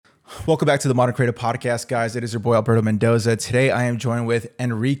Welcome back to the Modern Creative Podcast, guys. It is your boy Alberto Mendoza. Today I am joined with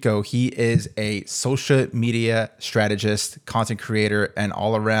Enrico. He is a social media strategist, content creator, and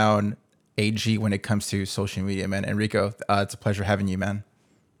all-around AG when it comes to social media, man. Enrico, it's a pleasure having you, man.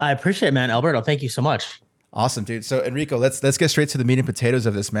 I appreciate it, man. Alberto, thank you so much. Awesome, dude. So Enrico, let's get straight to the meat and potatoes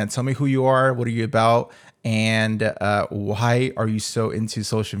of this, man. Tell me who you are, what are you about, and why are you so into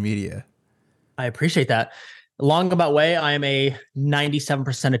social media? I appreciate that. Long about way, I am a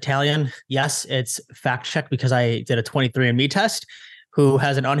 97% Italian. Yes, it's fact checked because I did a 23andMe test, who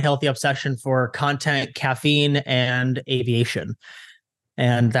has an unhealthy obsession for content, caffeine, and aviation.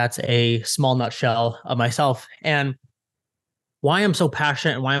 And that's a small nutshell of myself. And why I'm so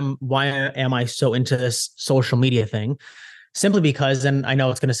passionate and why am I so into this social media thing? Simply because, and I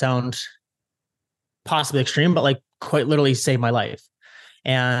know it's going to sound possibly extreme, but like quite literally saved my life.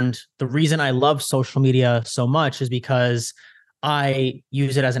 And the reason I love social media so much is because I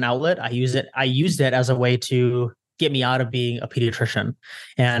use it as an outlet. I used it as a way to get me out of being a pediatrician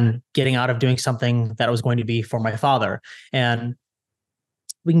and getting out of doing something that was going to be for my father. And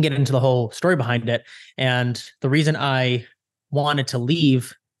we can get into the whole story behind it. And the reason I wanted to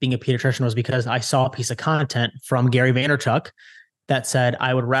leave being a pediatrician was because I saw a piece of content from Gary Vaynerchuk that said,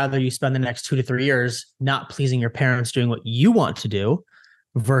 I would rather you spend the next 2 to 3 years not pleasing your parents doing what you want to do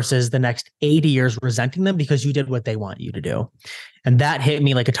versus the next 80 years resenting them because you did what they want you to do. And that hit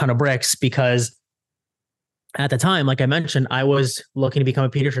me like a ton of bricks because at the time, like I mentioned, I was looking to become a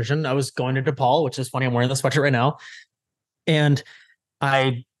pediatrician. I was going to DePaul, which is funny. I'm wearing the sweatshirt right now. And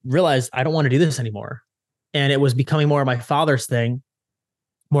I realized I don't want to do this anymore. And it was becoming more of my father's thing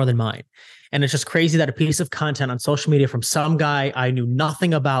more than mine. And it's just crazy that a piece of content on social media from some guy I knew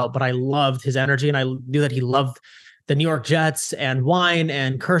nothing about, but I loved his energy and I knew that he loved the New York Jets and wine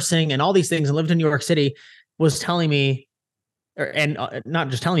and cursing and all these things and lived in New York City, was telling me, and not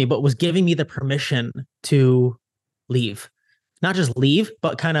just telling me, but was giving me the permission to leave. Not just leave,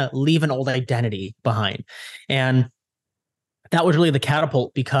 but kind of leave an old identity behind. And that was really the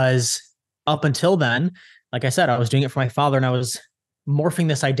catapult because up until then, like I said, I was doing it for my father and I was morphing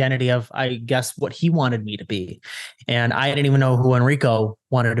this identity of, I guess, what he wanted me to be. And I didn't even know who Enrico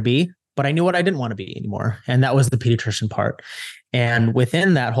wanted to be, but I knew what I didn't want to be anymore. And that was the pediatrician part. And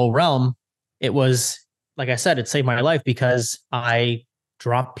within that whole realm, it was, like I said, it saved my life because I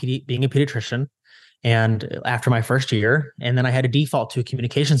dropped being a pediatrician and after my first year, and then I had a default to a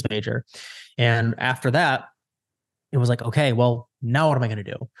communications major. And after that, it was like, okay, well, now what am I going to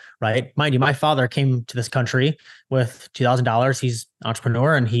do? Right. Mind you, my father came to this country with $2,000. He's an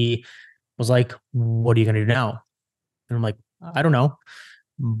entrepreneur. And he was like, what are you going to do now? And I'm like, I don't know,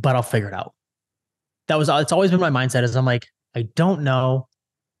 but I'll figure it out. It's always been my mindset is I'm like, I don't know,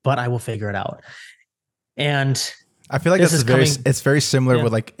 but I will figure it out. And I feel like it's very similar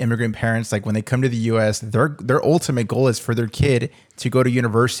with like immigrant parents. Like when they come to the US, their ultimate goal is for their kid to go to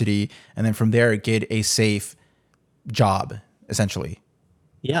university and then from there get a safe job, essentially.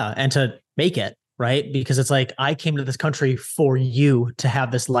 Yeah. And to make it, right? Because it's like, I came to this country for you to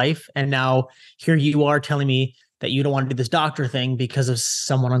have this life. And now here you are telling me that you don't want to do this doctor thing because of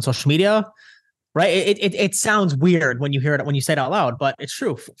someone on social media, right? It sounds weird when you hear it, when you say it out loud, but it's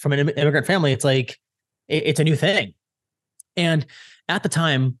true. From an immigrant family, it's like, it's a new thing. And at the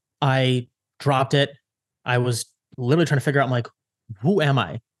time I dropped it. I was literally trying to figure out, I'm like, who am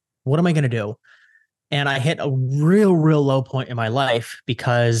I? What am I going to do? And I hit a real low point in my life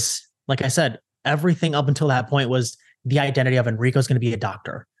because, like I said, everything up until that point was the identity of Enrico's going to be a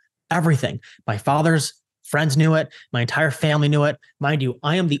doctor. Everything. My father's friends knew it. My entire family knew it. Mind you,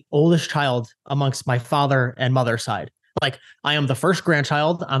 I am the oldest child amongst my father and mother's side. Like I am the first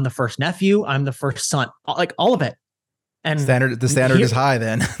grandchild. I'm the first nephew. I'm the first son, like all of it. And the standard is high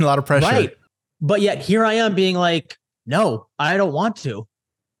then. A lot of pressure. Right. But yet here I am being like, no, I don't want to.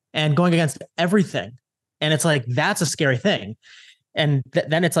 And going against everything. And it's like, that's a scary thing. And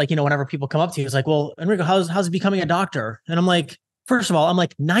then it's like, whenever people come up to you, it's like, well, Enrico, how's becoming a doctor? And I'm like, first of all, I'm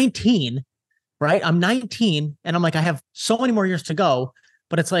like 19, right? I'm 19 and I'm like, I have so many more years to go,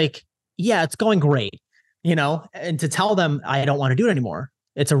 but it's like, yeah, it's going great, and to tell them I don't want to do it anymore.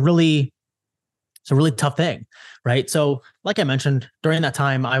 It's a really tough thing. Right. So like I mentioned, during that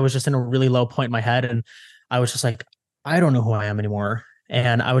time, I was just in a really low point in my head and I was just like, I don't know who I am anymore.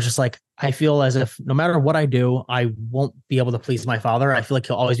 And I was just like, I feel as if no matter what I do, I won't be able to please my father. I feel like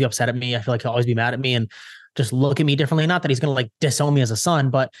he'll always be upset at me. I feel like he'll always be mad at me and just look at me differently. Not that he's going to like disown me as a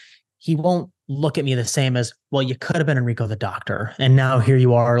son, but he won't look at me the same as, well, you could have been Enrico the doctor. And now here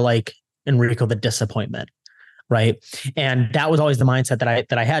you are like Enrico the disappointment. Right. And that was always the mindset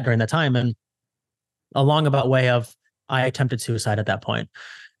that I had during that time. And a long about way of I attempted suicide at that point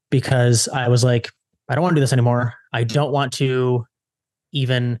because I was like, I don't want to do this anymore. I don't want to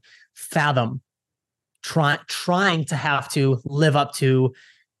even fathom trying to have to live up to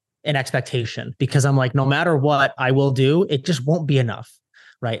an expectation, because I'm like, no matter what I will do, it just won't be enough.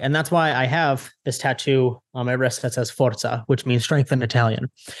 Right. And that's why I have this tattoo on my wrist that says Forza, which means strength in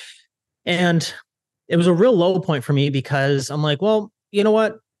Italian. And it was a real low point for me because I'm like, well, you know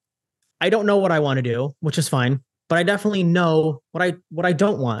what? I don't know what I want to do, which is fine, but I definitely know what I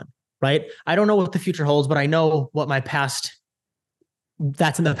don't want. Right. I don't know what the future holds, but I know what my past,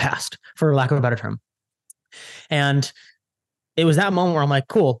 that's in the past, for lack of a better term. And it was that moment where I'm like,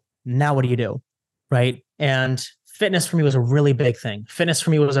 cool, now what do you do? Right. And fitness for me was a really big thing. Fitness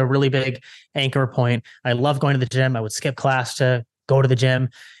for me was a really big anchor point. I love going to the gym. I would skip class to go to the gym.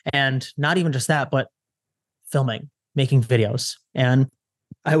 And not even just that, but filming, making videos. And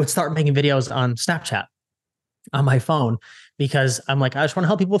I would start making videos on Snapchat on my phone, because I'm like, I just want to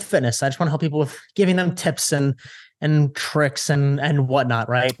help people with fitness. I just want to help people with giving them tips and tricks and whatnot.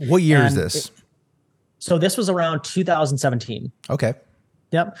 Right. What year is this? So this was around 2017. Okay.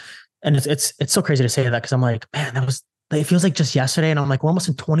 Yep. And it's so crazy to say that, because I'm like, man, it feels like just yesterday. And I'm like, we're almost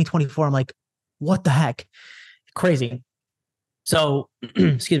in 2024. I'm like, what the heck? Crazy. So,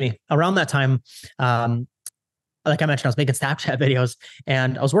 excuse me, around that time, like I mentioned, I was making Snapchat videos,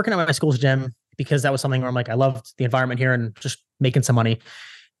 and I was working at my school's gym, because that was something where I'm like, I loved the environment here and just making some money.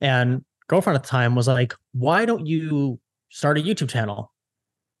 And girlfriend at the time was like, why don't you start a YouTube channel?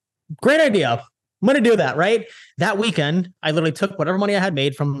 Great idea. I'm going to do that. Right. That weekend, I literally took whatever money I had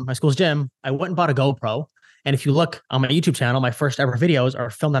made from my school's gym. I went and bought a GoPro. And if you look on my YouTube channel, my first ever videos are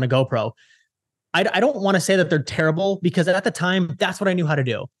filmed on a GoPro. I don't want to say that they're terrible, because at the time, that's what I knew how to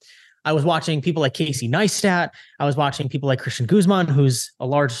do. I was watching people like Casey Neistat. I was watching people like Christian Guzman, who's a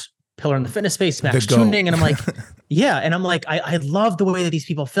large pillar in the fitness space, Max Tuning. And I'm like, yeah. And I'm like, I love the way that these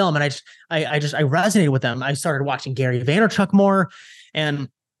people film. And I resonated with them. I started watching Gary Vaynerchuk more. And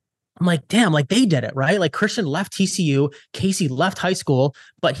I'm like, damn, like they did it, right? Like Christian left TCU, Casey left high school,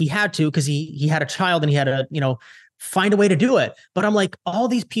 but he had to, because he had a child and he had to, find a way to do it. But I'm like, all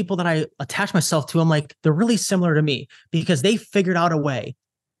these people that I attach myself to, I'm like, they're really similar to me, because they figured out a way.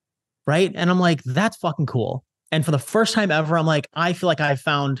 Right. And I'm like, that's fucking cool. And for the first time ever, I'm like, I feel like I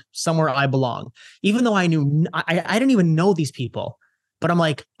found somewhere I belong, even though I didn't even know these people, but I'm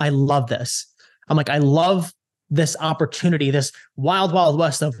like, I love this. I'm like, I love this opportunity, this wild, wild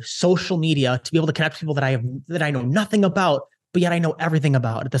west of social media, to be able to connect with people that I know nothing about, but yet I know everything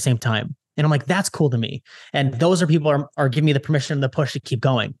about at the same time. And I'm like, that's cool to me. And those are people are giving me the permission and the push to keep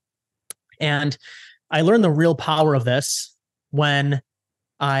going. And I learned the real power of this when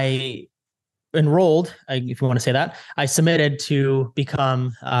I enrolled, if you want to say that, I submitted to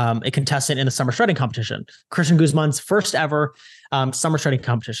become a contestant in the summer shredding competition, Christian Guzman's first ever summer shredding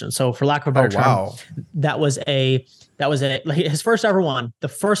competition. So for lack of a better term, that was his first ever one, the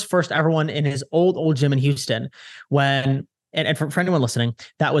first ever one in his old gym in Houston. And for anyone listening,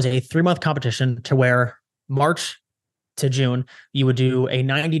 that was a 3-month competition, to where March to June, you would do a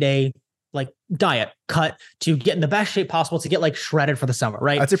 90-day like diet cut to get in the best shape possible to get like shredded for the summer,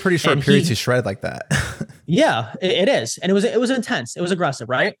 right? That's a pretty short period to shred like that. Yeah, it is. And it was intense. It was aggressive,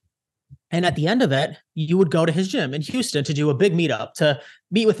 right? And at the end of it, you would go to his gym in Houston to do a big meetup, to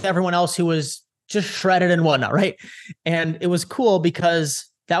meet with everyone else who was just shredded and whatnot, right? And it was cool, because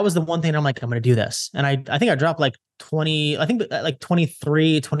that was the one thing I'm like, I'm going to do this. And I think I dropped like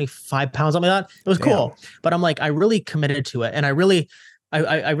 23, 25 pounds, something like that. It was cool. But I'm like, I really committed to it. And I really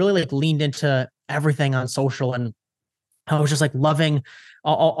like leaned into everything on social. And I was just like loving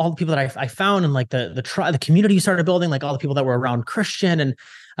all the people that I found, and like the community you started building, like all the people that were around Christian. And,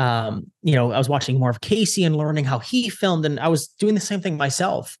 I was watching more of Casey and learning how he filmed. And I was doing the same thing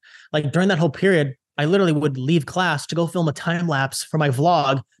myself. Like during that whole period, I literally would leave class to go film a time lapse for my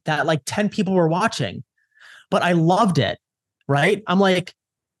vlog that like 10 people were watching, but I loved it. Right. I'm like,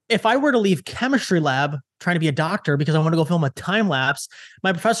 if I were to leave chemistry lab trying to be a doctor because I want to go film a time lapse,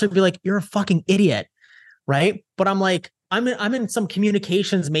 my professor would be like, you're a fucking idiot. Right. But I'm like, I'm in some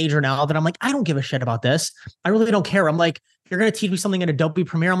communications major now that I'm like, I don't give a shit about this. I really don't care. I'm like, you're going to teach me something in Adobe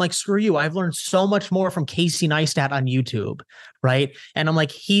Premiere. I'm like, screw you. I've learned so much more from Casey Neistat on YouTube. Right. And I'm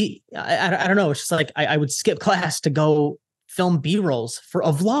like, I don't know. It's just like, I would skip class to go film B-rolls for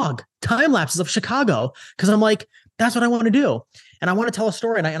a vlog, time lapses of Chicago. Cause I'm like, that's what I want to do. And I want to tell a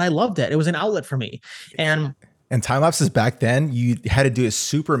story. And I loved it. It was an outlet for me. And time lapses back then, you had to do it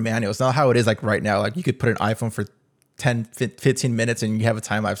super manual. It's not how it is like right now. Like you could put an iPhone for 10, 15 minutes and you have a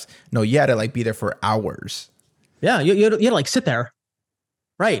time lapse. No, you had to like be there for hours. Yeah. You had to like sit there.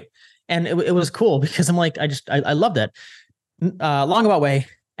 Right. And it was cool because I'm like, I loved it. Long about way,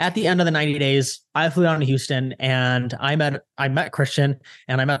 At the end of the 90 days, I flew down to Houston and I met Christian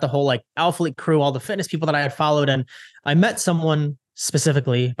and I met the whole like Alpha League crew, all the fitness people that I had followed. And I met someone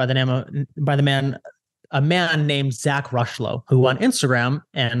specifically a man named Zach Rushlow, who on Instagram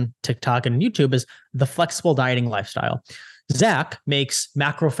and TikTok and YouTube is the flexible dieting lifestyle. Zach makes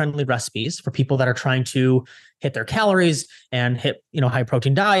macro-friendly recipes for people that are trying to hit their calories and hit, high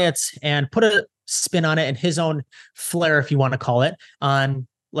protein diets and put a spin on it in his own flair, if you want to call it, on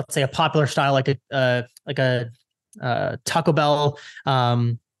let's say a popular style like a Taco Bell.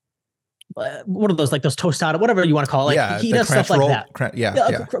 What are those, like those tostada, whatever you want to call it? Like he does stuff like that.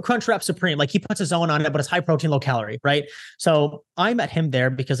 Crunchwrap Supreme. Like he puts his own on it, but it's high protein, low calorie, right? So I met him there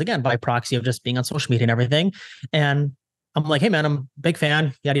because, again, by proxy of just being on social media and everything. And I'm like, hey man, I'm a big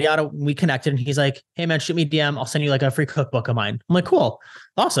fan, yada, yada. We connected and he's like, hey man, shoot me DM. I'll send you like a free cookbook of mine. I'm like, cool.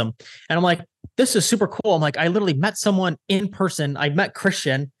 Awesome. And I'm like, this is super cool. I'm like, I literally met someone in person. I met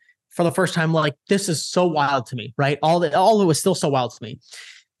Christian for the first time. Like, this is so wild to me, right? All of it was still so wild to me.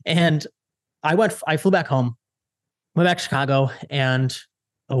 And I flew back home, went back to Chicago, and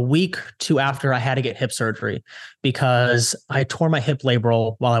a week or two after I had to get hip surgery because I tore my hip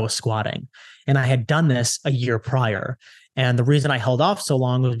labral while I was squatting. And I had done this a year prior. And the reason I held off so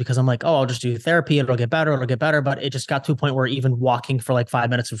long was because I'm like, oh, I'll just do therapy. It'll get better. But it just got to a point where even walking for like 5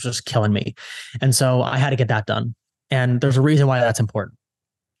 minutes was just killing me. And so I had to get that done. And there's a reason why that's important.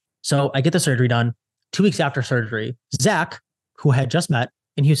 So I get the surgery done. 2 weeks after surgery, Zach, who I had just met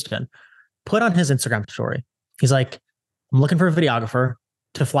in Houston, put on his Instagram story. He's like, I'm looking for a videographer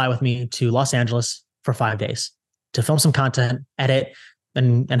to fly with me to Los Angeles for 5 days to film some content, edit,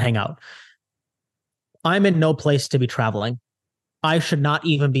 and hang out. I'm in no place to be traveling. I should not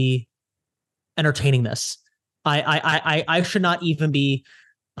even be entertaining this. I should not even be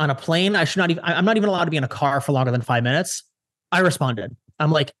on a plane. I'm not even allowed to be in a car for longer than 5 minutes. I responded.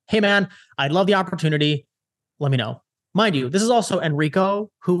 I'm like, hey man, I'd love the opportunity. Let me know. Mind you, this is also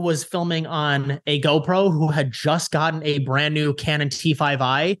Enrico, who was filming on a GoPro, who had just gotten a brand new Canon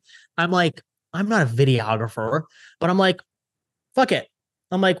T5i. I'm like, I'm not a videographer, but I'm like, fuck it.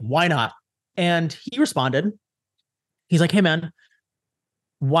 I'm like, why not? And he responded. He's like, hey man,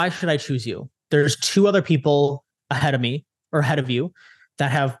 why should I choose you? There's 2 other people ahead of me or ahead of you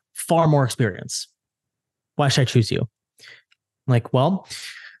that have far more experience. Why should I choose you? I'm like, well,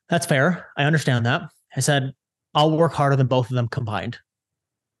 that's fair. I understand that. I said, I'll work harder than both of them combined.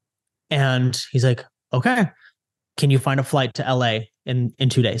 And he's like, okay, can you find a flight to LA in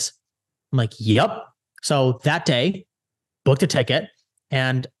 2 days? I'm like, yep. So that day, booked a ticket,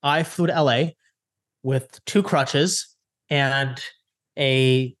 and I flew to LA with 2 crutches and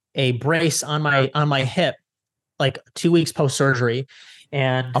a brace on my hip, like 2 weeks post surgery.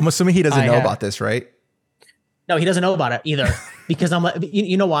 And I'm assuming he doesn't know about this, right? No, he doesn't know about it either. Because I'm like,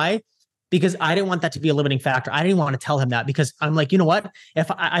 you know why? Because I didn't want that to be a limiting factor. I didn't want to tell him that because I'm like, you know what? If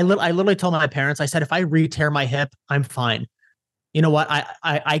I literally told my parents, I said, if I re-tear my hip, I'm fine. You know what?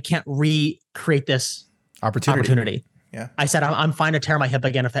 I can't recreate this opportunity. Yeah. I said, I'm fine to tear my hip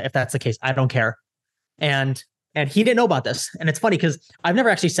again if that's the case. I don't care. And he didn't know about this. And it's funny because I've never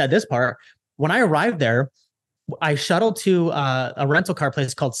actually said this part. When I arrived there, I shuttled to a rental car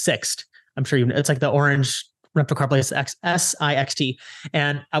place called Sixt. I'm sure it's like the orange rental car place, Sixt.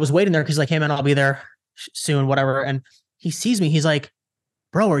 And I was waiting there because he's like, hey man, I'll be there soon, whatever. And he sees me. He's like,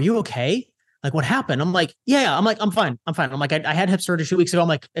 bro, are you okay? Like, what happened? I'm like, yeah. I'm like, I'm fine. I'm like, I had hip surgery 2 weeks ago. I'm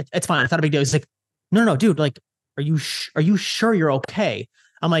like, it's fine. It's not a big deal. He's like, no, dude. Like, are you sure you're okay?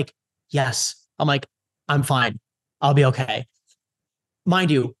 I'm like, yes. I'm like, I'm fine. I'll be okay.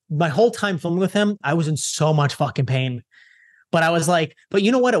 Mind you, my whole time filming with him, I was in so much fucking pain. But I was like, but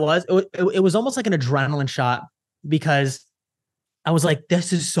you know what it was? It was almost like an adrenaline shot because I was like,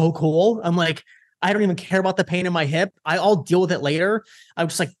 this is so cool. I'm like, I don't even care about the pain in my hip. I'll deal with it later. I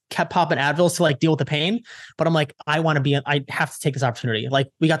just like kept popping Advils to like deal with the pain. But I'm like, I have to take this opportunity. Like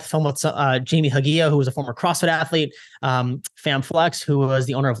we got to film with Jamie Hagia, who was a former CrossFit athlete, Fam Flex, who was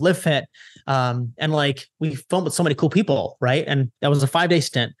the owner of Live Fit. And like we filmed with so many cool people, right? And that was a 5-day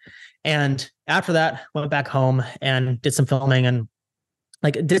stint. And after that, went back home and did some filming and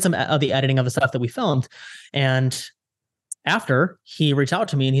like did some of the editing of the stuff that we filmed. And after, he reached out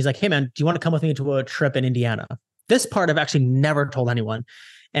to me and he's like, hey man, do you want to come with me to a trip in Indiana? This part I've actually never told anyone.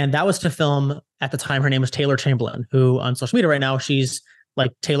 And that was to film, at the time, her name was Taylor Chamberlain, who on social media right now, she's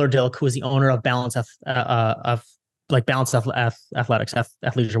like Taylor Dilk, who is the owner of Balance Athletics,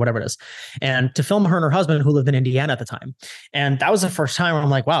 Athleisure, whatever it is. And to film her and her husband, who lived in Indiana at the time. And that was the first time where I'm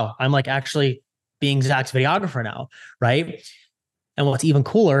like, wow, I'm like actually being Zach's videographer now, right? And what's even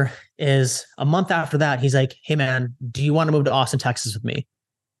cooler is a month after that, he's like, hey man, do you want to move to Austin, Texas with me?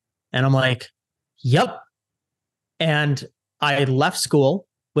 And I'm like, yep. And I left school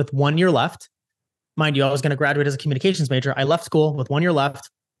with 1 year left. Mind you, I was going to graduate as a communications major. I left school with 1 year left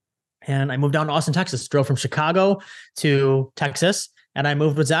and I moved down to Austin, Texas, drove from Chicago to Texas. And I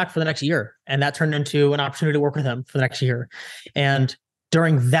moved with Zach for the next year. And that turned into an opportunity to work with him for the next year. And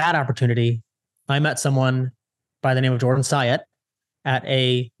during that opportunity, I met someone by the name of Jordan Syatt at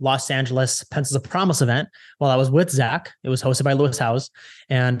a Los Angeles Pencils of Promise event while I was with Zach. It was hosted by Lewis Howes.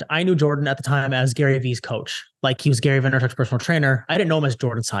 And I knew Jordan at the time as Gary Vee's coach. Like he was Gary Vaynerchuk's personal trainer. I didn't know him as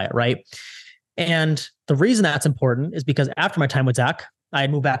Jordan Syatt, right? And the reason that's important is because after my time with Zach, I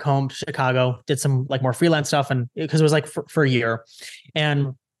had moved back home to Chicago, did some like more freelance stuff, and because it was like for a year.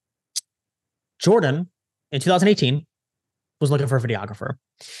 And Jordan in 2018 was looking for a videographer.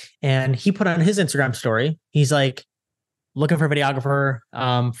 And he put on his Instagram story, he's like, looking for a videographer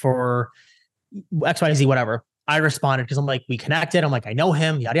for XYZ, whatever. I responded because I'm like, we connected. I'm like, I know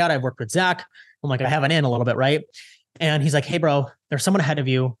him, yada, yada. I've worked with Zach. I'm like, I have an in a little bit, right? And he's like, hey, bro, there's someone ahead of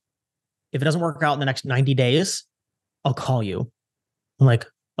you. If it doesn't work out in the next 90 days, I'll call you. I'm like,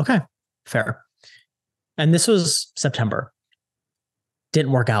 okay, fair. And this was September.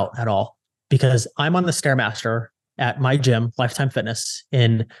 Didn't work out at all because I'm on the Stairmaster at my gym, Lifetime Fitness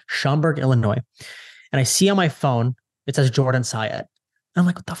in Schaumburg, Illinois. And I see on my phone, it says Jordan Syatt. And I'm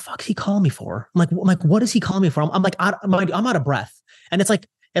like, what the fuck is he calling me for? I'm like, what is he calling me for? I'm like, I'm out of breath. And it's like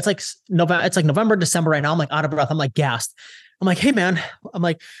November, December right now. I'm like out of breath. I'm like gassed. I'm like, hey man, I'm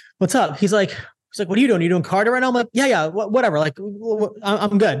like, what's up? He's like, what are you doing? Are you doing cardio right now? I'm like, yeah, whatever. Like,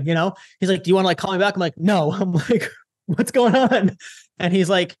 I'm good. You know, he's like, do you want to like call me back? I'm like, no. I'm like, what's going on? And he's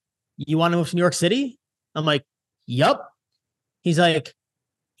like, you want to move to New York City? I'm like, yup. He's like,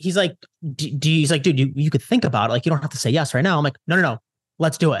 he's like, dude, you could think about it. Like, you don't have to say yes right now. I'm like, no.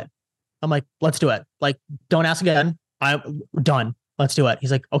 Let's do it. I'm like, let's do it. Like, don't ask again. I'm done. Let's do it.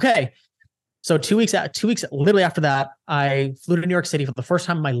 He's like, okay. So 2 weeks literally after that, I flew to New York City for the first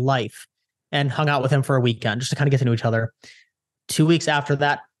time in my life and hung out with him for a weekend just to kind of get to know each other. 2 weeks after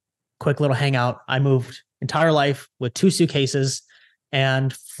that quick little hangout, I moved entire life with 2 suitcases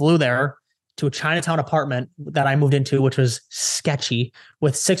and flew there to a Chinatown apartment that I moved into, which was sketchy,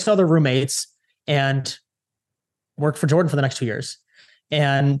 with 6 other roommates, and worked for Jordan for the next 2 years.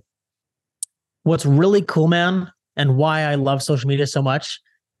 And what's really cool, man, and why I love social media so much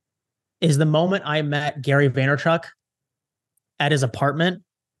is the moment I met Gary Vaynerchuk at his apartment,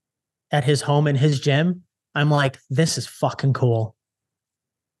 at his home in his gym, I'm like, this is fucking cool.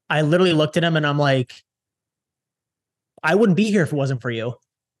 I literally looked at him and I'm like, I wouldn't be here if it wasn't for you.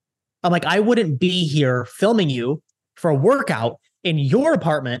 I'm like, I wouldn't be here filming you for a workout in your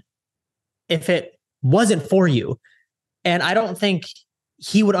apartment if it wasn't for you. And I don't think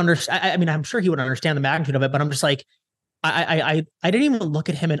he would understand. I mean, I'm sure he would understand the magnitude of it, but I'm just like, I didn't even look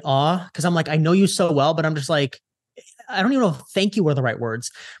at him in awe because I'm like, I know you so well, but I'm just like, I don't even know if thank you were the right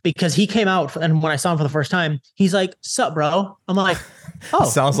words, because he came out and when I saw him for the first time, he's like, sup, bro? I'm like, oh,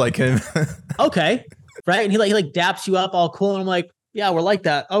 sounds like him. Okay. Right. And he like daps you up all cool. And I'm like, yeah, we're like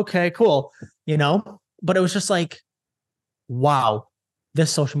that. Okay, cool. You know, but it was just like, wow,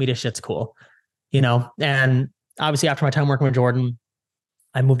 this social media shit's cool. You know, and obviously after my time working with Jordan,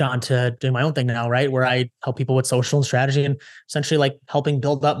 I moved on to doing my own thing now, right? Where I help people with social and strategy and essentially like helping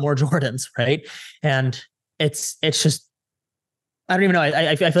build up more Jordans, right? And it's just, I don't even know.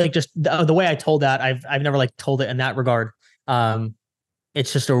 I feel like just the way I told that, I've never like told it in that regard.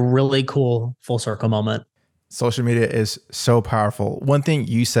 It's just a really cool full circle moment. Social media is so powerful. One thing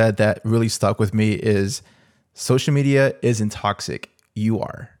you said that really stuck with me is social media isn't toxic. You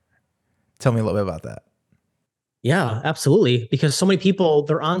are. Tell me a little bit about that. Yeah, absolutely. Because so many people,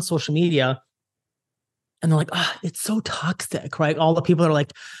 they're on social media and they're like, it's so toxic, right? All the people are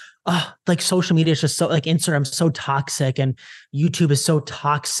like, like social media is just so like Instagram's so toxic and YouTube is so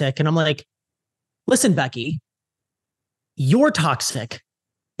toxic. And I'm like, listen, Becky, you're toxic.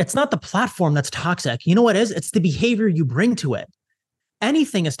 It's not the platform that's toxic. You know what it is? It's the behavior you bring to it.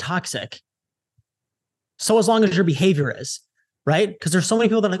 Anything is toxic. So as long as your behavior is, right? Because there's so many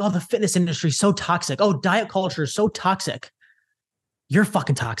people that are like, oh, the fitness industry is so toxic. Oh, diet culture is so toxic. You're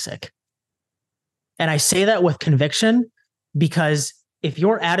fucking toxic. And I say that with conviction because if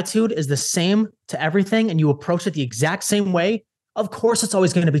your attitude is the same to everything and you approach it the exact same way, of course it's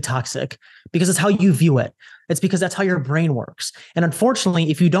always going to be toxic because it's how you view it. It's because that's how your brain works. And unfortunately,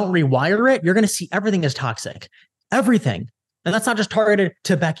 if you don't rewire it, you're going to see everything as toxic. Everything. And that's not just targeted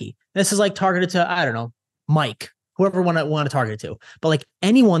to Becky. This is like targeted to, I don't know, Mike, whoever want to target it to. But like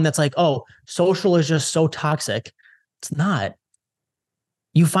anyone that's like, oh, social is just so toxic. It's not.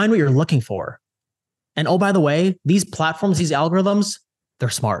 You find what you're looking for. And oh, by the way, these platforms, these algorithms, they're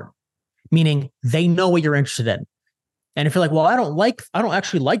smart. meaning they know what you're interested in. And if you're like, well, I don't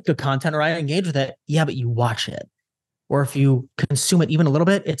actually like the content or I engage with it. Yeah, but you watch it. Or if you consume it even a little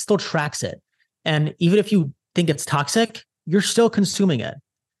bit, it still tracks it. And even if you think it's toxic, you're still consuming it,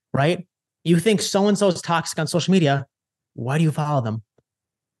 right? You think so-and-so is toxic on social media. Why do you follow them?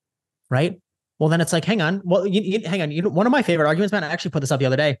 Right? Well, then it's like, hang on. Well, hang on. One of my favorite arguments, man, I actually put this up the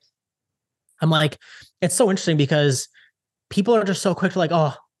other day. I'm like, it's so interesting because people are just so quick to like,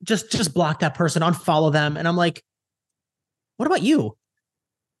 oh, just block that person, unfollow them. And I'm like, what about you?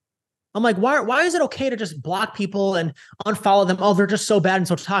 I'm like, why is it okay to just block people and unfollow them? Oh, they're just so bad and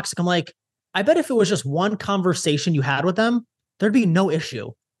so toxic. I'm like, I bet if it was just one conversation you had with them, there'd be no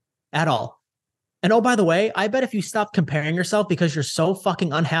issue at all. And oh, by the way, I bet if you stop comparing yourself because you're so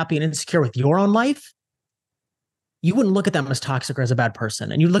fucking unhappy and insecure with your own life, you wouldn't look at them as toxic or as a bad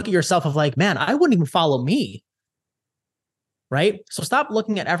person. And you look at yourself of like, man, I wouldn't even follow me. Right? So stop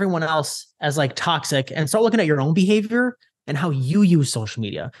looking at everyone else as like toxic and start looking at your own behavior and how you use social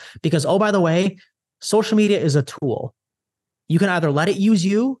media. Because, oh, by the way, social media is a tool. You can either let it use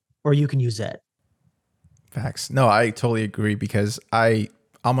you or you can use it. Facts. No, I totally agree because I'm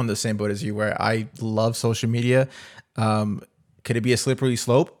on the same boat as you where I love social media. Could it be a slippery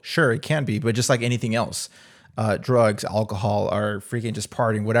slope? Sure, it can be, but just like anything else, drugs, alcohol, or freaking just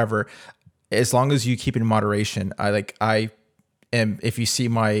partying, whatever, as long as you keep it in moderation, and if you see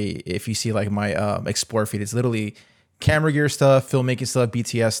like my explore feed, it's literally camera gear stuff, filmmaking stuff,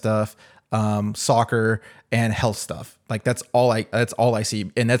 BTS stuff, soccer, and health stuff. Like that's all I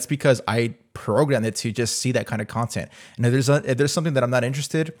see, and that's because I programmed it to just see that kind of content. And if there's something that I'm not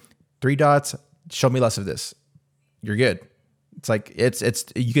interested, 3 dots, show me less of this. You're good. It's like it's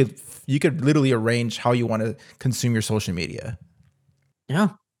you could literally arrange how you want to consume your social media. Yeah.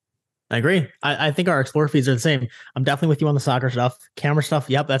 I agree. I think our explore feeds are the same. I'm definitely with you on the soccer stuff, camera stuff.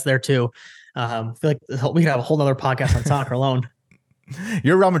 Yep, that's there too. I feel like we could have a whole nother podcast on soccer alone.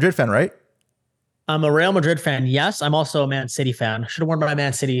 You're a Real Madrid fan, right? I'm a Real Madrid fan. Yes, I'm also a Man City fan. Should have worn my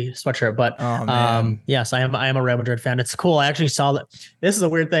Man City sweatshirt, but yes, I am a Real Madrid fan. It's cool. I actually saw that. This is a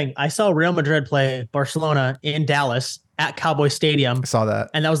weird thing. I saw Real Madrid play Barcelona in Dallas at Cowboy Stadium. I saw that,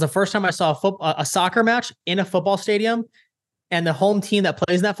 and that was the first time I saw a soccer match in a football stadium. And the home team that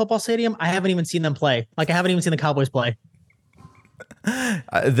plays in that football stadium, I haven't even seen them play. Like I haven't even seen the Cowboys play.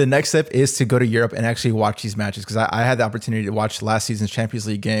 The next step is to go to Europe and actually watch these matches because I had the opportunity to watch last season's Champions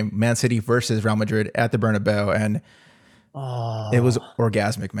League game, Man City versus Real Madrid at the Bernabeu, and it was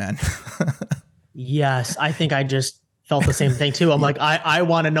orgasmic, man. Yes, I think I just felt the same thing too. I'm like, I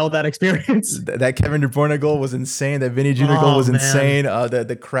want to know that experience. That Kevin De Bruyne goal was insane. That Vinny Jr. goal was insane.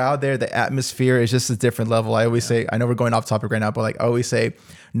 The crowd there, the atmosphere is just a different level. I always say, I know we're going off topic right now, but like I always say,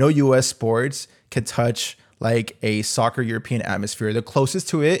 no U.S. sports can touch like a soccer European atmosphere. The closest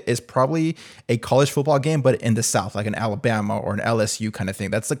to it is probably a college football game, but in the South, like an Alabama or an LSU kind of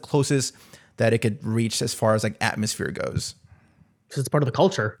thing. That's the closest that it could reach as far as like atmosphere goes. Because it's part of the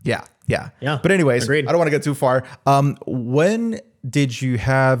culture. Yeah. Yeah. But anyways, agreed. I don't want to get too far. When did you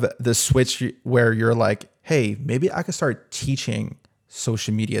have the switch where you're like, hey, maybe I could start teaching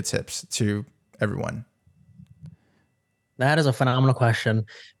social media tips to everyone? That is a phenomenal question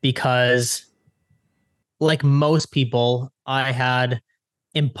because like most people, I had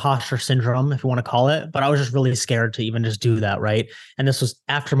imposter syndrome, if you want to call it, but I was just really scared to even just do that. Right. And this was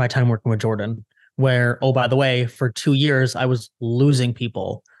after my time working with Jordan, where, oh, by the way, for 2 years, I was losing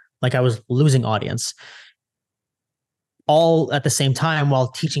people. Like I was losing audience all at the same time while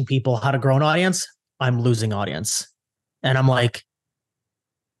teaching people how to grow an audience. I'm losing audience. And I'm like,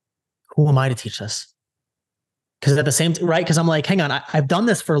 who am I to teach this? Because at the same time, right? Because I'm like, hang on, I've done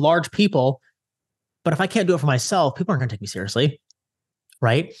this for large people, but if I can't do it for myself, people aren't going to take me seriously.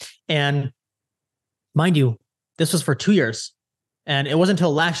 Right. And mind you, this was for 2 years. And it wasn't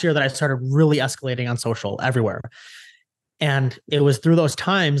until last year that I started really escalating on social everywhere. And it was through those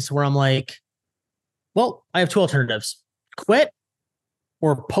times where I'm like, well, I have 2 alternatives: quit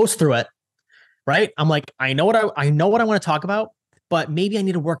or post through it. Right. I'm like, I know what I want to talk about, but maybe I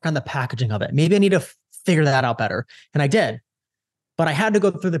need to work on the packaging of it. Maybe I need to figure that out better. And I did, but I had to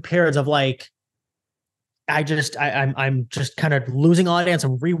go through the periods of like, I'm just kind of losing audience.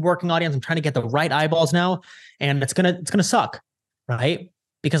 I'm reworking audience. I'm trying to get the right eyeballs now. And it's going to suck. Right.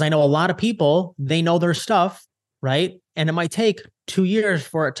 Because I know a lot of people, they know their stuff. Right. And it might take 2 years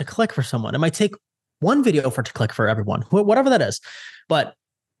for it to click for someone. It might take one video for it to click for everyone, whatever that is. But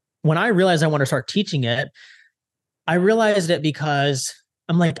when I realized I want to start teaching it, I realized it because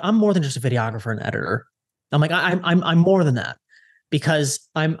I'm like, I'm more than just a videographer and editor. I'm like, I'm more than that because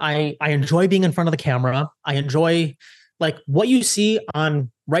I enjoy being in front of the camera. I enjoy like what you see on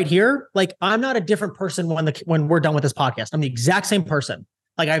right here, like I'm not a different person when we're done with this podcast. I'm the exact same person.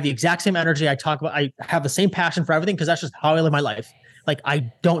 Like I have the exact same energy. I have the same passion for everything because that's just how I live my life. Like I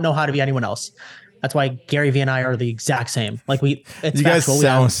don't know how to be anyone else. That's why Gary Vee and I are the exact same. Like it's You guys factual. We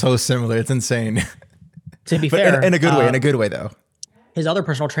sound have, so similar. It's insane. to be But fair, in a good way, in a good way though. his other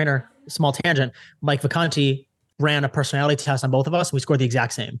personal trainer, small tangent, Mike Vacanti, ran a personality test on both of us. We scored the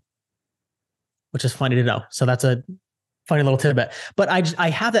exact same, which is funny to know. So that's a funny little tidbit. But I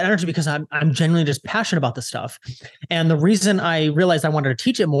have that energy because I'm genuinely just passionate about this stuff. And the reason I realized I wanted to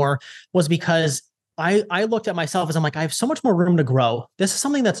teach it more was because I looked at myself as I'm like, I have so much more room to grow. This is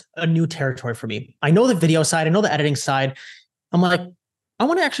something that's a new territory for me. I know the video side, I know the editing side. I'm like, I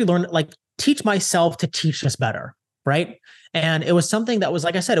want to actually learn, like, teach myself to teach this better. Right. And it was something that was,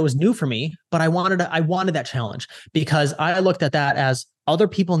 like I said, it was new for me, but I wanted that challenge because I looked at that as other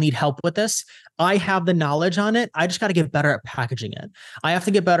people need help with this. I have the knowledge on it. I just got to get better at packaging it. I have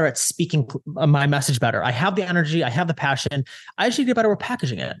to get better at speaking my message better. I have the energy. I have the passion. I just need to get better at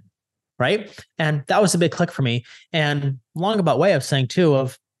packaging it. Right. And that was a big click for me. And long about way of saying too,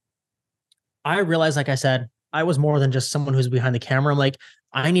 I realized, like I said, I was more than just someone who's behind the camera. I'm like,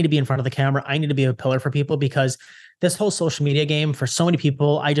 I need to be in front of the camera. I need to be a pillar for people because this whole social media game for so many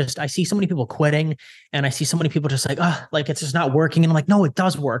people, I see so many people quitting and I see so many people just like, oh, like it's just not working. And I'm like, no, it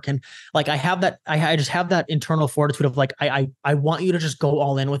does work. And like, I just have that internal fortitude of like, I want you to just go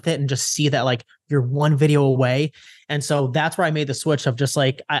all in with it and just see that like you're one video away. And so that's where I made the switch of just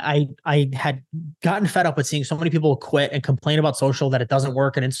like, I had gotten fed up with seeing so many people quit and complain about social, that it doesn't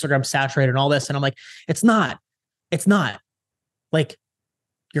work and Instagram's saturated and all this. And I'm like, it's not like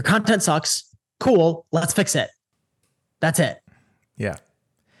your content sucks. Cool. Let's fix it. That's it. Yeah.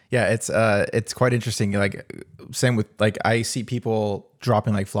 Yeah. It's quite interesting. Like same with like, I see people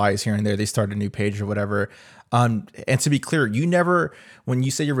dropping like flies here and there. They start a new page or whatever. And to be clear, you never, when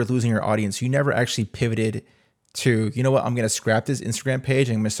you say you were losing your audience, you never actually pivoted to, you know what, I'm going to scrap this Instagram page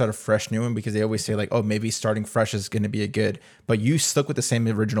and I'm going to start a fresh new one because they always say like, oh, maybe starting fresh is going to be a good, but you stuck with the same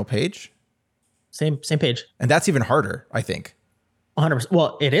original page. Same page. And that's even harder, I think. 100%.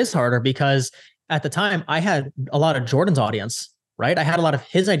 Well, it is harder because at the time I had a lot of Jordan's audience, right? I had a lot of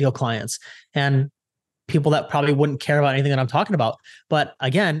his ideal clients and people that probably wouldn't care about anything that I'm talking about. But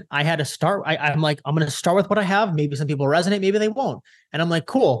again, I had to start. I'm like, I'm going to start with what I have. Maybe some people resonate, maybe they won't. And I'm like,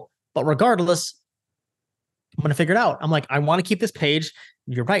 cool. But regardless, I'm going to figure it out. I'm like, I want to keep this page.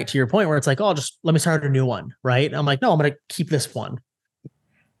 You're right. To your point where it's like, oh, just let me start a new one. Right. I'm like, no, I'm going to keep this one.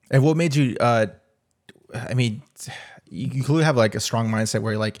 And what made you, I mean, you clearly have like a strong mindset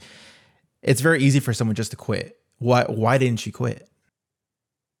where like, it's very easy for someone just to quit. Why didn't you quit?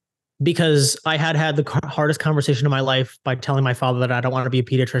 Because I had the hardest conversation of my life by telling my father that I don't want to be a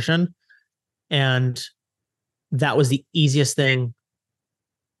pediatrician. And that was the easiest thing.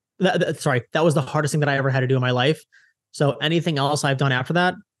 That was the hardest thing that I ever had to do in my life. So anything else I've done after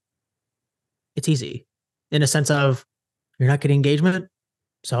that, it's easy in a sense of you're not getting engagement.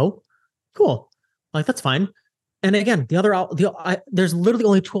 So cool. Like, that's fine. And again, there's literally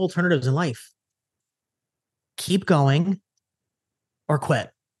only two alternatives in life. Keep going or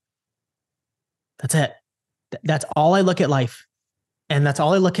quit. That's it. That's all I look at life. And that's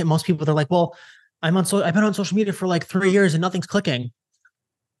all I look at most people. They're like, well, I've been on social media for like 3 years and nothing's clicking.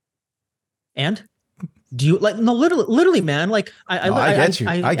 And do you like, no, literally, man, like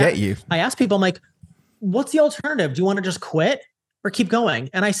I get you. I ask people, I'm like, what's the alternative? Do you want to just quit or keep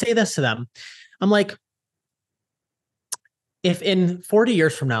going? And I say this to them. I'm like, if in 40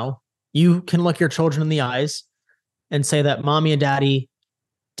 years from now, you can look your children in the eyes and say that mommy and daddy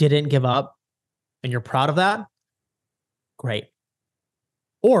didn't give up and you're proud of that, great.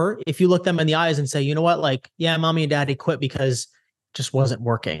 Or if you look them in the eyes and say, you know what, like, yeah, mommy and daddy quit because it just wasn't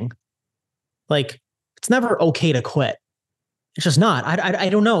working. Like, it's never okay to quit. It's just not. I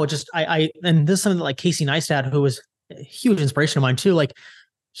don't know. It just, and this is something that like Casey Neistat, who was a huge inspiration of mine too. Like,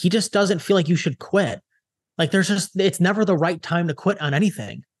 he just doesn't feel like you should quit. Like, it's never the right time to quit on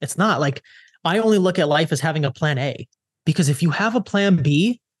anything. It's not. Like, I only look at life as having a plan A, because if you have a plan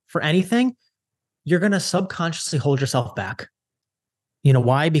B for anything, you're going to subconsciously hold yourself back. You know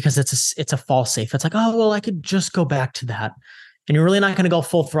why? Because it's a false safe. It's like, oh, well, I could just go back to that. And you're really not going to go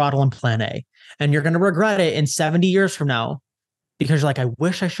full throttle in plan A. And you're going to regret it in 70 years from now because you're like, I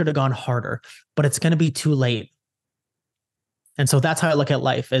wish I should have gone harder, but it's going to be too late. And so that's how I look at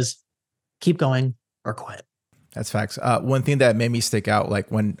life, is keep going or quit. That's facts. One thing that made me stick out, like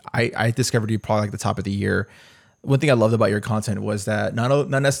when I discovered you probably like the top of the year, one thing I loved about your content was that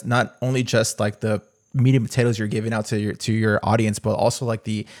not only just like the meat and potatoes you're giving out to your audience, but also like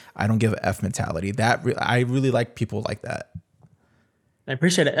the I don't give a f mentality. I really like people like that. I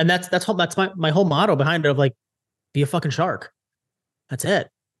appreciate it. And that's my whole motto behind it of like, be a fucking shark. That's it.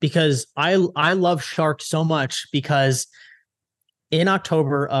 Because I love sharks so much because in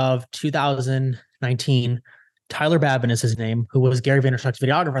October of 2019, Tyler Babin is his name, who was Gary Vaynerchuk's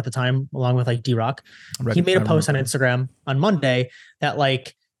videographer at the time, along with like D-Rock. He made a post on Instagram on Monday that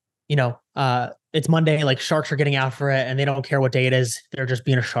like, it's Monday, like sharks are getting after it and they don't care what day it is. They're just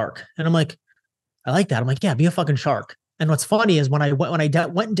being a shark. And I'm like, I like that. I'm like, yeah, be a fucking shark. And what's funny is when I went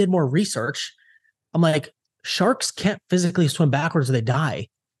and did more research, I'm like, sharks can't physically swim backwards or they die.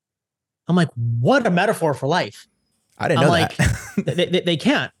 I'm like, what a metaphor for life. I didn't know like, that. they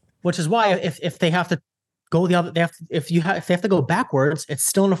can't, which is why if they have to go the other, if they have to go backwards, it's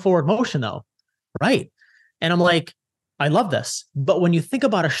still in a forward motion though. Right. And I'm like, I love this. But when you think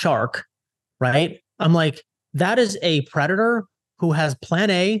about a shark, right, I'm like, that is a predator who has plan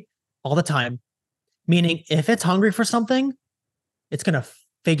A all the time. Meaning if it's hungry for something, it's going to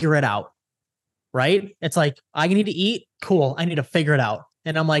figure it out. Right. It's like, I need to eat. Cool. I need to figure it out.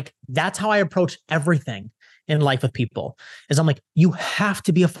 And I'm like, that's how I approach everything in life with people is I'm like, you have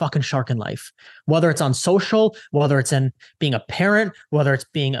to be a fucking shark in life, whether it's on social, whether it's in being a parent, whether it's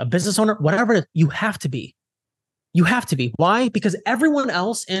being a business owner, whatever it is, you have to be. You have to be. Why? Because everyone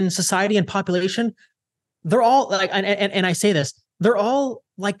else in society and population, they're all like, and I say this, they're all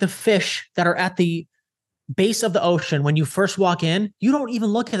like the fish that are at the base of the ocean. When you first walk in, you don't even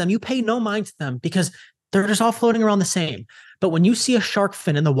look at them. You pay no mind to them because they're just all floating around the same. But when you see a shark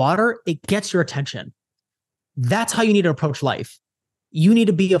fin in the water, it gets your attention. That's how you need to approach life. You need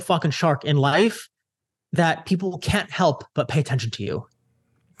to be a fucking shark in life that people can't help but pay attention to you.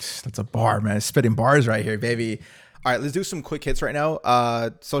 That's a bar, man. Spitting bars right here, baby. All right, let's do some quick hits right now.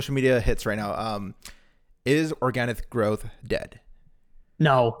 Social media hits right now. Is organic growth dead?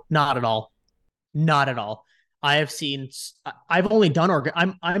 No, not at all. Not at all. I've only done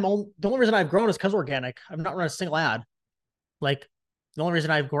the only reason I've grown is because organic. I've not run a single ad. Like the only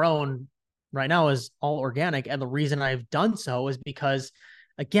reason I've grown right now is all organic. And the reason I've done so is because,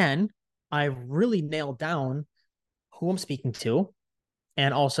 again, I've really nailed down who I'm speaking to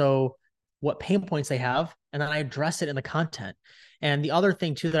and also what pain points they have. And then I address it in the content. And the other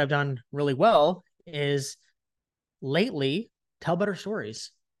thing too that I've done really well is lately tell better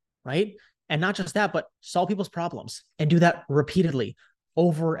stories, right? And not just that, but solve people's problems and do that repeatedly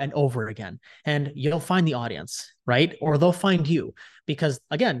over and over again. And you'll find the audience, right? Or they'll find you because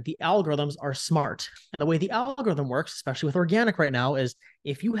again, the algorithms are smart. The way the algorithm works, especially with organic right now, is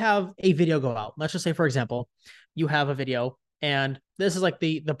if you have a video go out, let's just say, for example, you have a video and this is like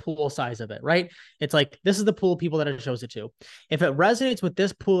the pool size of it, right? It's like, this is the pool of people that it shows it to. If it resonates with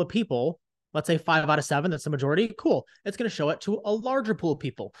this pool of people, let's say 5 out of 7, that's the majority. Cool. It's going to show it to a larger pool of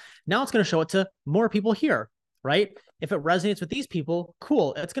people. Now it's going to show it to more people here, right? If it resonates with these people,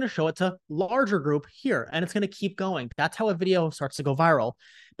 cool. It's going to show it to larger group here and it's going to keep going. That's how a video starts to go viral,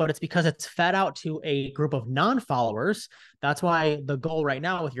 but it's because it's fed out to a group of non-followers. That's why the goal right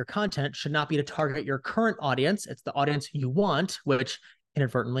now with your content should not be to target your current audience. It's the audience you want, which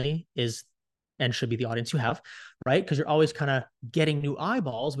inadvertently is and should be the audience you have, right? Because you're always kind of getting new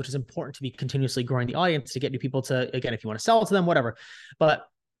eyeballs, which is important to be continuously growing the audience to get new people to, again, if you want to sell to them, whatever. But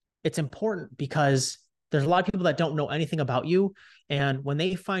it's important because there's a lot of people that don't know anything about you. And when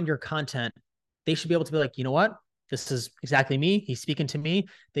they find your content, they should be able to be like, you know what? This is exactly me. He's speaking to me.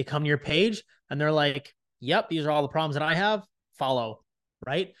 They come to your page and they're like, yep, these are all the problems that I have. Follow,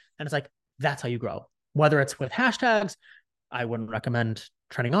 right? And it's like, that's how you grow. Whether it's with hashtags, I wouldn't recommend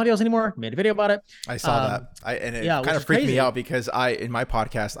trending audios anymore. Made a video about it. I saw that. It kind of freaked me out because in my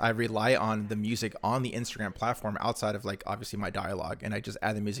podcast, I rely on the music on the Instagram platform outside of like obviously my dialogue, and I just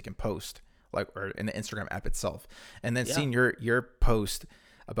add the music in post, like or in the Instagram app itself. And then seeing your post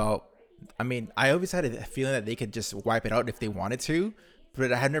about, I mean, I always had a feeling that they could just wipe it out if they wanted to,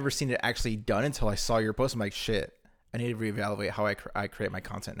 but I had never seen it actually done until I saw your post. I'm like, shit, I need to reevaluate how I create my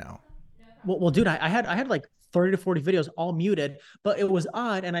content now. Well, dude, I had like 30 to 40 videos all muted, but it was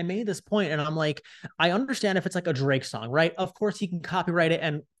odd. And I made this point and I'm like, I understand if it's like a Drake song, right? Of course he can copyright it.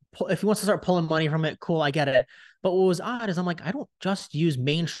 And if he wants to start pulling money from it, cool, I get it. But what was odd is I'm like, I don't just use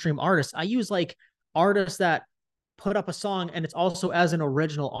mainstream artists. I use like artists that put up a song and it's also as an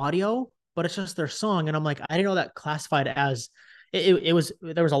original audio, but it's just their song. And I'm like, I didn't know that classified as it was.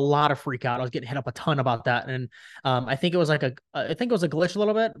 There was a lot of freak out. I was getting hit up a ton about that. And I think it was like I think it was a glitch a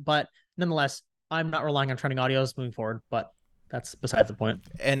little bit, but nonetheless, I'm not relying on trending audios moving forward, but that's besides the point.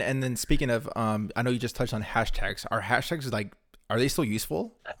 And then speaking of, I know you just touched on hashtags. Are hashtags like, are they still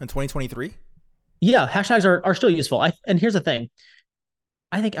useful in 2023? Yeah, hashtags are still useful. And here's the thing.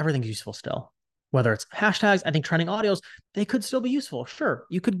 I think everything's useful still. Whether it's hashtags, I think trending audios, they could still be useful. Sure,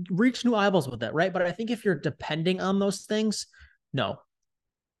 you could reach new eyeballs with it, right? But I think if you're depending on those things, no,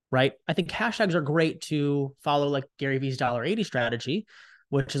 right? I think hashtags are great to follow like Gary Vee's $80 strategy,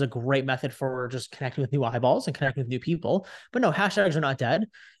 which is a great method for just connecting with new eyeballs and connecting with new people. But no, hashtags are not dead.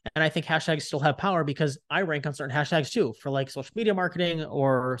 And I think hashtags still have power because I rank on certain hashtags too for like social media marketing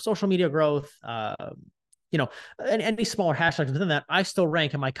or social media growth. You know, and any smaller hashtags within that, I still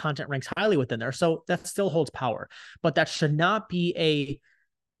rank and my content ranks highly within there. So that still holds power. But that should not be a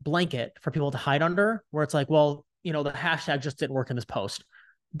blanket for people to hide under where it's like, well, the hashtag just didn't work in this post.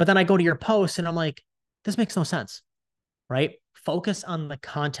 But then I go to your post and I'm like, this makes no sense, right? Focus on the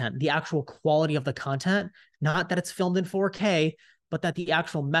content, the actual quality of the content, not that it's filmed in 4K, but that the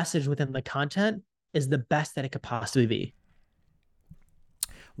actual message within the content is the best that it could possibly be.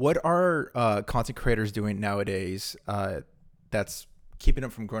 What are content creators doing nowadays that's keeping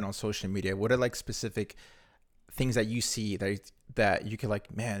them from growing on social media? What are like specific things that you see that you could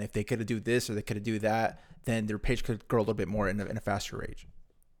like, man, if they could do this or they could do that, then their page could grow a little bit more in a faster rate.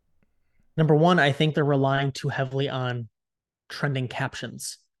 Number one, I think they're relying too heavily on trending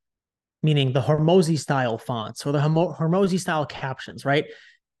captions, meaning the Hormozy style fonts or the Hormozy style captions, right?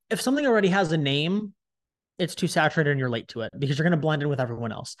 If something already has a name, it's too saturated and you're late to it because you're going to blend in with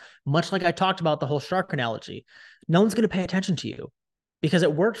everyone else. Much like I talked about the whole shark analogy, no one's going to pay attention to you because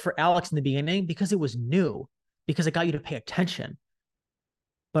it worked for Alex in the beginning because it was new, because it got you to pay attention.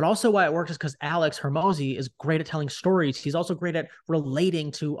 But also why it works is because Alex Hermosi is great at telling stories. He's also great at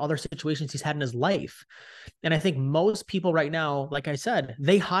relating to other situations he's had in his life. And I think most people right now, like I said,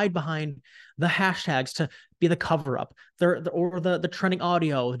 they hide behind the hashtags to be the cover up. Or the trending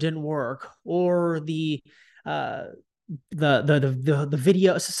audio didn't work, or uh the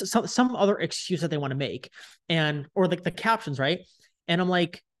video, some other excuse that they want to make, and or like the captions, right? And I'm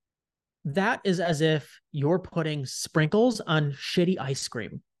like, that is as if you're putting sprinkles on shitty ice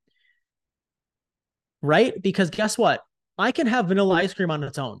cream, right? Because guess what? I can have vanilla ice cream on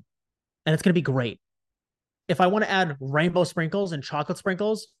its own and it's going to be great. If I want to add rainbow sprinkles and chocolate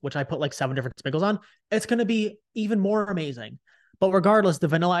sprinkles, which I put like 7 different sprinkles on, it's going to be even more amazing. But regardless, the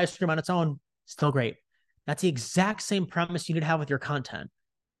vanilla ice cream on its own, still great. That's the exact same premise you need to have with your content.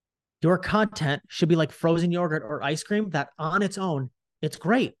 Your content should be like frozen yogurt or ice cream that on its own, it's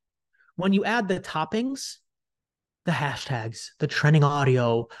great. When you add the toppings, the hashtags, the trending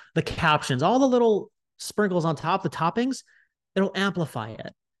audio, the captions, all the little sprinkles on top, the toppings, it'll amplify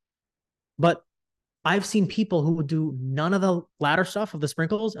it. But I've seen people who would do none of the latter stuff of the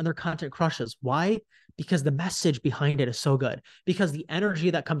sprinkles and their content crushes. Why? Because the message behind it is so good. Because the energy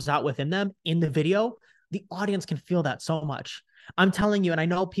that comes out within them in the video, the audience can feel that so much. I'm telling you, and I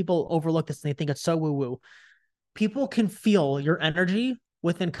know people overlook this and they think it's so woo woo. People can feel your energy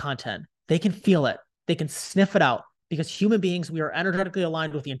within content. They can feel it. They can sniff it out because human beings, we are energetically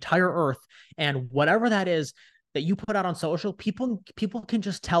aligned with the entire earth. And whatever that is that you put out on social, people can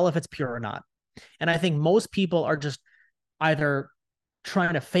just tell if it's pure or not. And I think most people are just either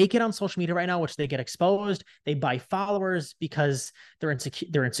trying to fake it on social media right now, which they get exposed. They buy followers because they're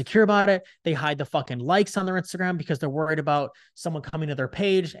insecure about it. They hide the fucking likes on their Instagram because they're worried about someone coming to their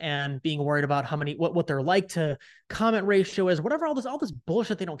page and being worried about how many what their like to comment ratio is, whatever, all this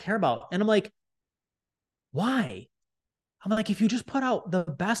bullshit they don't care about. And I'm like, why? I'm like, if you just put out the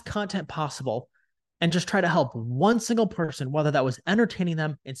best content possible and just try to help one single person, whether that was entertaining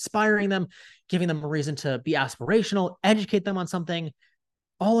them, inspiring them, giving them a reason to be aspirational, educate them on something,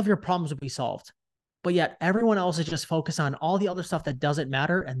 all of your problems would be solved. But yet everyone else is just focused on all the other stuff that doesn't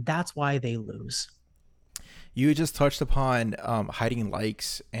matter. And that's why they lose. You just touched upon hiding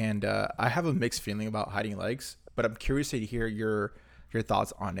likes, and I have a mixed feeling about hiding likes, but I'm curious to hear your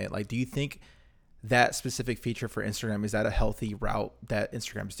thoughts on it. Like, do you think that specific feature for Instagram is that a healthy route that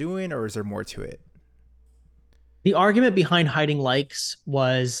Instagram's doing, or is there more to it? The argument behind hiding likes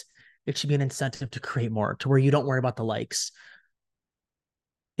was it should be an incentive to create more, to where you don't worry about the likes.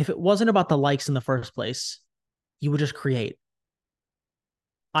 If it wasn't about the likes in the first place, you would just create.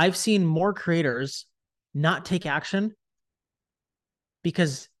 I've seen more creators not take action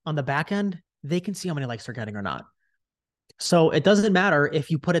because on the back end, they can see how many likes they're getting or not. So it doesn't matter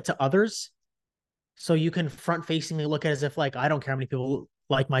if you put it to others. So you can front facingly look at it as if, like, I don't care how many people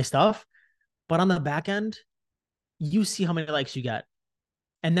like my stuff. But on the back end, you see how many likes you get.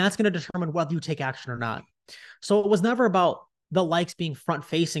 And that's going to determine whether you take action or not. So it was never about the likes being front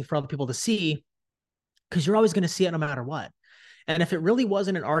facing for other people to see, because you're always going to see it no matter what. And if it really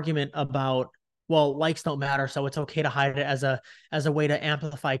wasn't an argument about, well, likes don't matter, so it's okay to hide it as a way to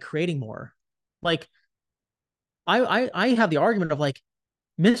amplify creating more, Like I have the argument of like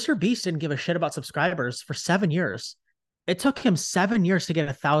Mr. Beast didn't give a shit about subscribers for 7 years. It took him 7 years to get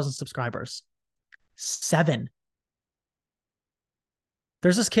 1,000 subscribers. Seven.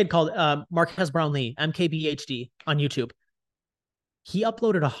 There's this kid called Marquez Brownlee, MKBHD, on YouTube. He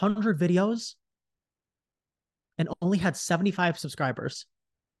uploaded 100 videos and only had 75 subscribers.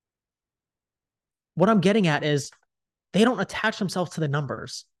 What I'm getting at is they don't attach themselves to the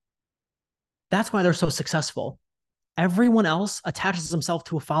numbers. That's why they're so successful. Everyone else attaches themselves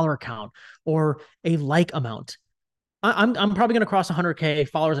to a follower count or a like amount. I'm probably going to cross 100K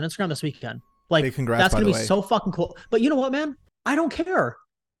followers on Instagram this weekend. Like, Big congrats, that's by going the to be way. so fucking cool. But you know what, man? I don't care.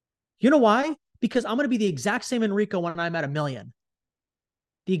 You know why? Because I'm going to be the exact same Enrico when I'm at 1 million.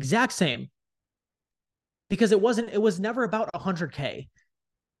 The exact same. Because it was never about 100K.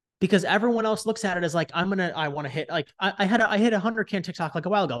 Because everyone else looks at it as like, I want to hit, like, I hit 100K on TikTok like a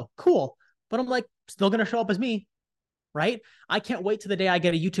while ago. Cool. But I'm like, still going to show up as me. Right? I can't wait to the day I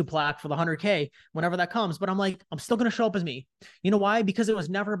get a YouTube plaque for the 100K whenever that comes. But I'm like, I'm still going to show up as me. You know why? Because it was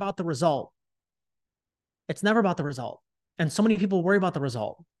never about the result. It's never about the result. And so many people worry about the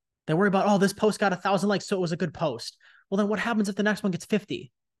result. They worry about, oh, this post got 1,000 likes, so it was a good post. Well, then what happens if the next one gets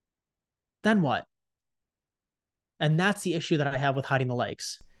 50? Then what? And that's the issue that I have with hiding the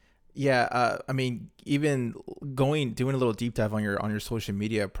likes. Yeah, I mean, even doing a little deep dive on your social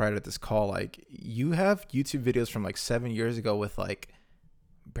media prior to this call, like you have YouTube videos from like 7 years ago with like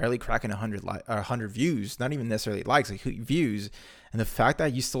barely cracking 100 views, not even necessarily likes, like views, and the fact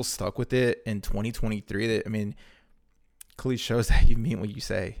that you still stuck with it in 2023, that I mean, clearly shows that you mean what you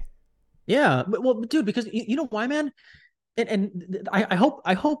say. Yeah, well, dude, because you know why, man? And I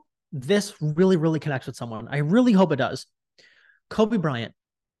hope this really, really connects with someone. I really hope it does. Kobe Bryant,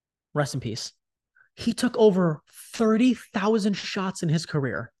 rest in peace. He took over 30,000 shots in his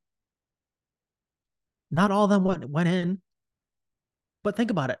career. Not all of them went in, but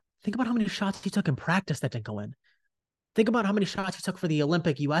think about it. Think about how many shots he took in practice that didn't go in. Think about how many shots he took for the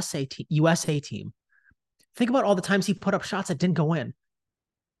Olympic USA team. Think about all the times he put up shots that didn't go in,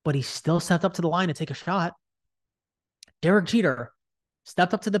 but he still stepped up to the line to take a shot. Derek Jeter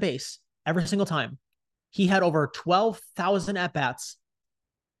stepped up to the base every single time. He had over 12,000 at bats.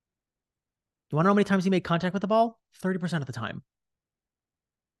 You want to know how many times he made contact with the ball? 30% of the time.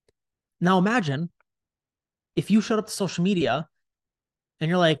 Now imagine if you showed up to social media and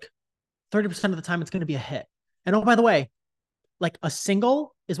you're like, 30% of the time it's going to be a hit. And oh, by the way, like a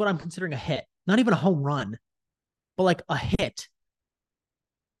single is what I'm considering a hit, not even a home run, but like a hit.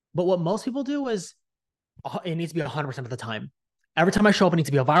 But what most people do is it needs to be 100% of the time. Every time I show up, it needs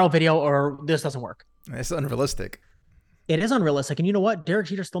to be a viral video or this doesn't work. It's unrealistic. It is unrealistic. And you know what? Derek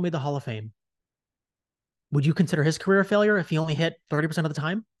Jeter still made the Hall of Fame. Would you consider his career a failure if he only hit 30% of the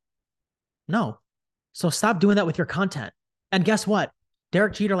time? No. So stop doing that with your content. And guess what?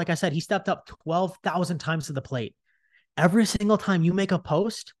 Derek Jeter, like I said, he stepped up 12,000 times to the plate. Every single time you make a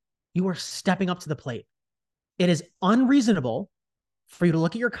post, you are stepping up to the plate. It is unreasonable for you to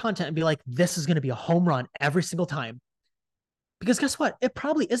look at your content and be like, this is going to be a home run every single time. Because guess what? It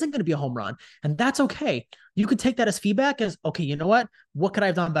probably isn't going to be a home run. And that's okay. You could take that as feedback as, okay, you know what? What could I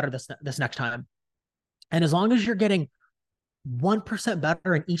have done better this next time? And as long as you're getting 1%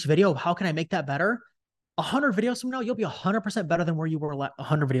 better in each video, how can I make that better? 100 videos from now, you'll be 100% better than where you were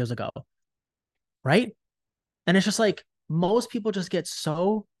 100 videos ago. Right? And it's just like most people just get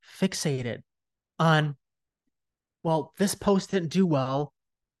so fixated on, well, this post didn't do well.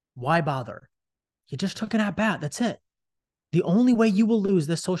 Why bother? You just took an at bat. That's it. The only way you will lose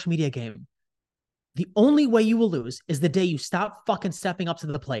this social media game, the only way you will lose is the day you stop fucking stepping up to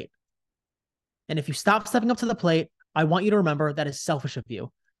the plate. And if you stop stepping up to the plate, I want you to remember that is selfish of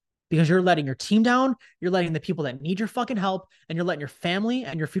you because you're letting your team down. You're letting the people that need your fucking help, and you're letting your family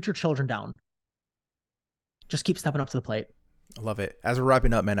and your future children down. Just keep stepping up to the plate. I love it. As we're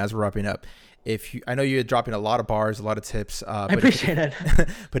wrapping up, man, I know you're dropping a lot of bars, a lot of tips. I appreciate it.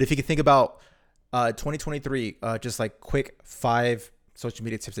 But if you could think about 2023, just like quick 5 social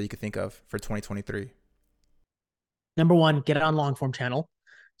media tips that you could think of for 2023. Number one, get it on long form channel.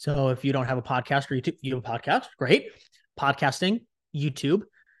 So if you don't have a podcast or YouTube, you have a podcast, great. Podcasting, YouTube,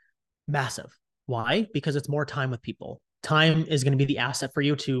 massive. Why? Because it's more time with people. Time is going to be the asset for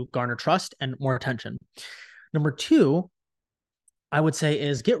you to garner trust and more attention. Number two, I would say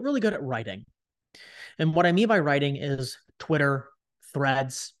is get really good at writing. And what I mean by writing is Twitter,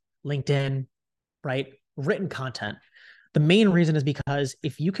 Threads, LinkedIn, right? Written content. The main reason is because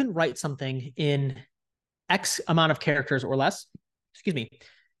if you can write something in X amount of characters or less,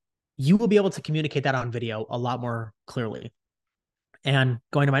 you will be able to communicate that on video a lot more clearly. And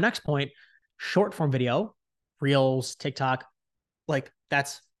going to my next point, Short form video, Reels, TikTok, like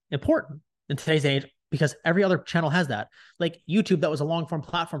that's important in today's age because every other channel has that. Like YouTube, that was a long form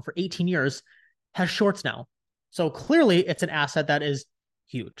platform for 18 years, has shorts now. So clearly it's an asset that is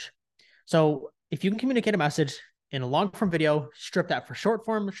huge. So if you can communicate a message in a long form video, strip that for short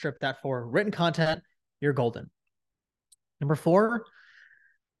form, strip that for written content, you're golden. Number 4,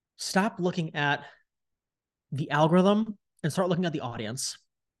 stop looking at the algorithm and start looking at the audience.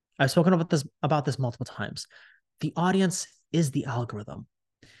 I've spoken about this multiple times. The audience is the algorithm,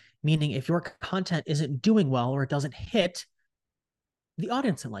 meaning if your content isn't doing well or it doesn't hit, the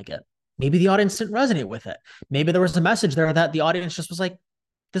audience didn't like it. Maybe the audience didn't resonate with it. Maybe there was a message there that the audience just was like,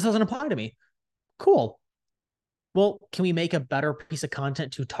 this doesn't apply to me. Cool. Well, can we make a better piece of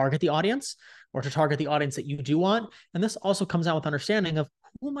content to target the audience or to target the audience that you do want? And this also comes out with understanding of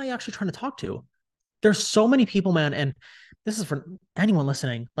who am I actually trying to talk to? There's so many people, man. And this is for anyone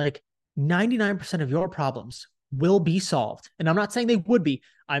listening, like 99% of your problems will be solved. And I'm not saying they would be,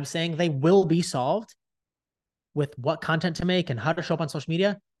 I'm saying they will be solved with what content to make and how to show up on social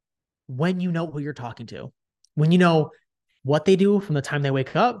media when you know who you're talking to, when you know what they do from the time they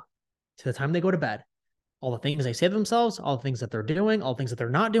wake up to the time they go to bed, all the things they say to themselves, all the things that they're doing, all the things that they're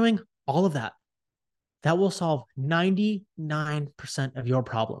not doing, all of that. That will solve 99% of your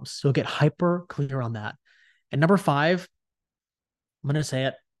problems. So get hyper clear on that. And number 5, I'm going to say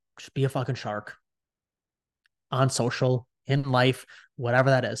it, just be a fucking shark on social, in life, whatever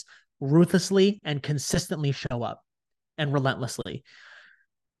that is. Ruthlessly and consistently show up and relentlessly.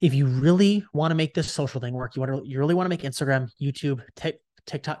 If you really want to make this social thing work, you really want to make Instagram, YouTube,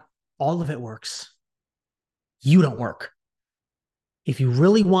 TikTok, all of it works. You don't work. If you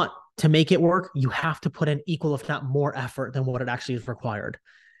really want to make it work, you have to put in equal, if not more effort than what it actually is required.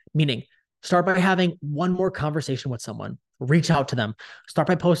 Meaning, start by having one more conversation with someone, reach out to them, start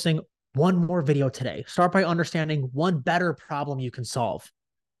by posting one more video today, start by understanding one better problem you can solve.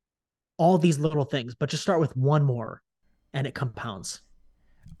 All these little things, but just start with one more and it compounds.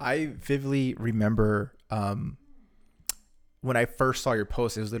 I vividly remember when I first saw your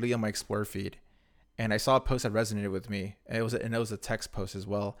post, it was literally on my Explore feed. And I saw a post that resonated with me. And it was a text post as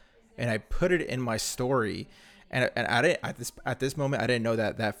well. And I put it in my story. And I didn't at this moment I didn't know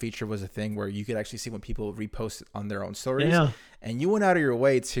that feature was a thing where you could actually see when people repost on their own stories. Yeah. And you went out of your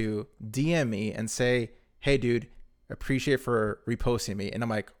way to DM me and say, "Hey, dude, appreciate for reposting me." And I'm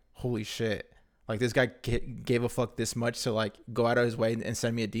like, "Holy shit! Like this guy gave a fuck this much to like go out of his way and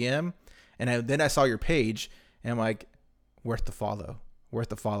send me a DM." And then I saw your page, and I'm like, "Worth the follow." Worth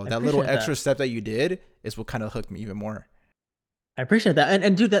the follow. That little extra step that you did is what kind of hooked me even more. I appreciate that.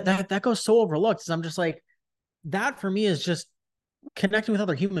 And dude, that goes so overlooked. I'm just like, that for me is just connecting with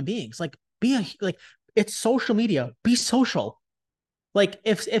other human beings. Like it's social media. Be social. Like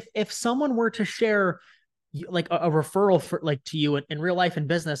if someone were to share like a referral for like to you in real life and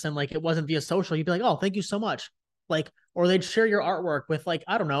business and like it wasn't via social, you'd be like, "Oh, thank you so much." Like, or they'd share your artwork with like,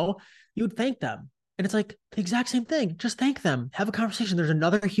 I don't know, you'd thank them. And it's like the exact same thing. Just thank them. Have a conversation. There's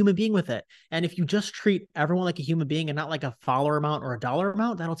another human being with it. And if you just treat everyone like a human being and not like a follower amount or a dollar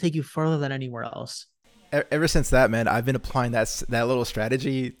amount, that'll take you further than anywhere else. Ever since that, man, I've been applying that little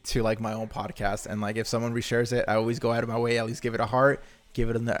strategy to like my own podcast. And like if someone reshares it, I always go out of my way, at least give it a heart, give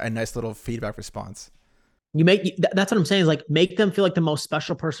it a nice little feedback response. That's what I'm saying is like make them feel like the most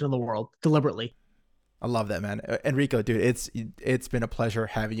special person in the world deliberately. I love that, man. Enrico, dude, it's been a pleasure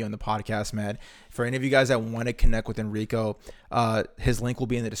having you on the podcast, man. For any of you guys that want to connect with Enrico, his link will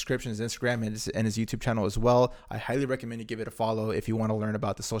be in the description, his Instagram and his YouTube channel as well. I highly recommend you give it a follow if you want to learn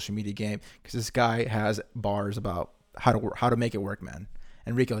about the social media game, because this guy has bars about how to make it work, man.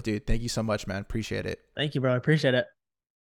 Enrico, dude, thank you so much, man. Appreciate it. Thank you, bro. I appreciate it.